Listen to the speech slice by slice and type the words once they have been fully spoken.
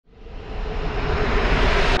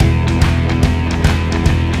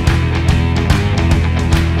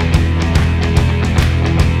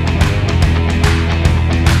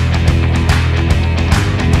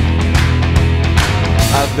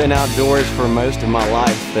been outdoors for most of my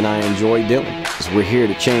life, and I enjoy doing it. We're here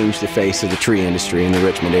to change the face of the tree industry in the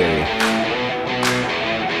Richmond area.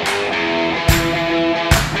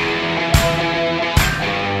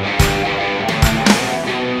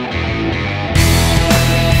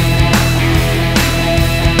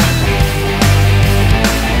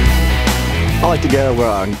 I like to go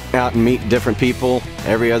out and meet different people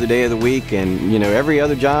every other day of the week, and every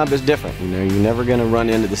other job is different. You're never going to run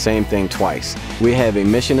into the same thing twice. We have a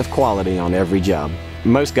mission of quality on every job.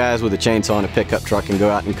 Most guys with a chainsaw and a pickup truck can go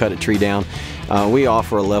out and cut a tree down. We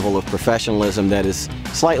offer a level of professionalism that is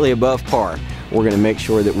slightly above par. We're going to make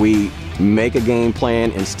sure that we make a game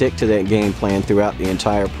plan and stick to that game plan throughout the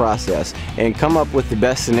entire process and come up with the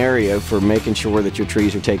best scenario for making sure that your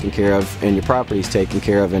trees are taken care of and your property is taken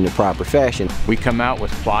care of in the proper fashion. We come out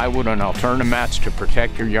with plywood and alternative mats to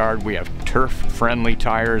protect your yard. We have turf-friendly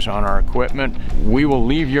tires on our equipment. We will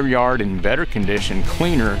leave your yard in better condition,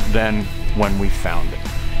 cleaner than when we found it.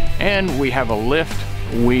 And we have a lift.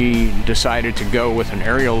 We decided to go with an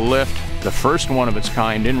aerial lift, the first one of its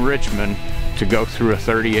kind in Richmond, to go through a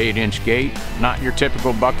 38-inch gate. Not your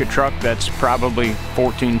typical bucket truck that's probably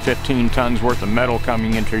 14, 15 tons worth of metal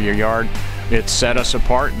coming into your yard. It set us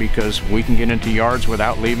apart because we can get into yards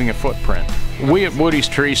without leaving a footprint. We at Woody's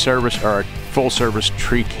Tree Service are a full-service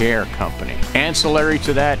tree care company. Ancillary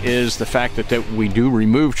to that is the fact that we do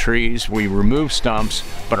remove trees, we remove stumps,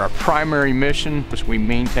 but our primary mission is we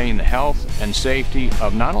maintain the health and safety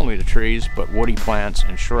of not only the trees, but woody plants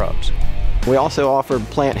and shrubs. We also offer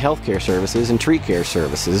plant health care services and tree care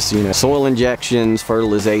services, soil injections,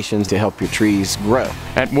 fertilizations to help your trees grow.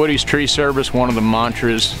 At Woody's Tree Service, one of the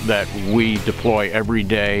mantras that we deploy every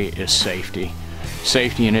day is safety.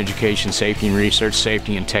 Safety in education, safety in research,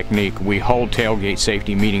 safety in technique. We hold tailgate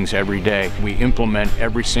safety meetings every day. We implement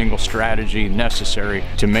every single strategy necessary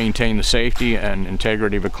to maintain the safety and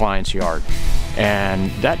integrity of a client's yard.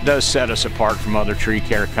 And that does set us apart from other tree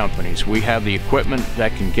care companies. We have the equipment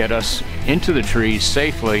that can get us into the trees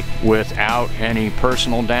safely without any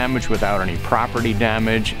personal damage, without any property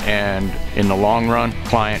damage, and in the long run,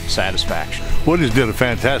 client satisfaction. Woody's did a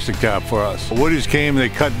fantastic job for us. Woody's came, they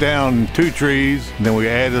cut down 2 trees, and then we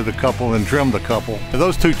added a couple and trimmed a couple.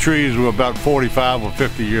 Those 2 trees were about 45 or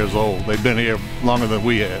 50 years old. They've been here longer than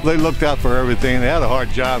we have. They looked out for everything. They had a hard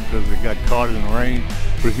job because they got caught in the rain.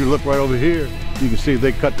 But if you look right over here, you can see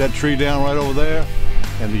they cut that tree down right over there,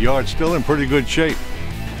 and the yard's still in pretty good shape.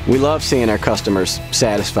 We love seeing our customers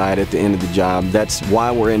satisfied at the end of the job. That's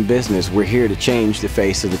why we're in business. We're here to change the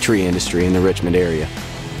face of the tree industry in the Richmond area.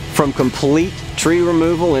 From complete tree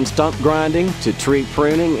removal and stump grinding to tree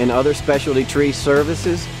pruning and other specialty tree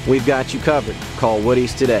services, we've got you covered. Call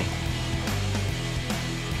Woody's today.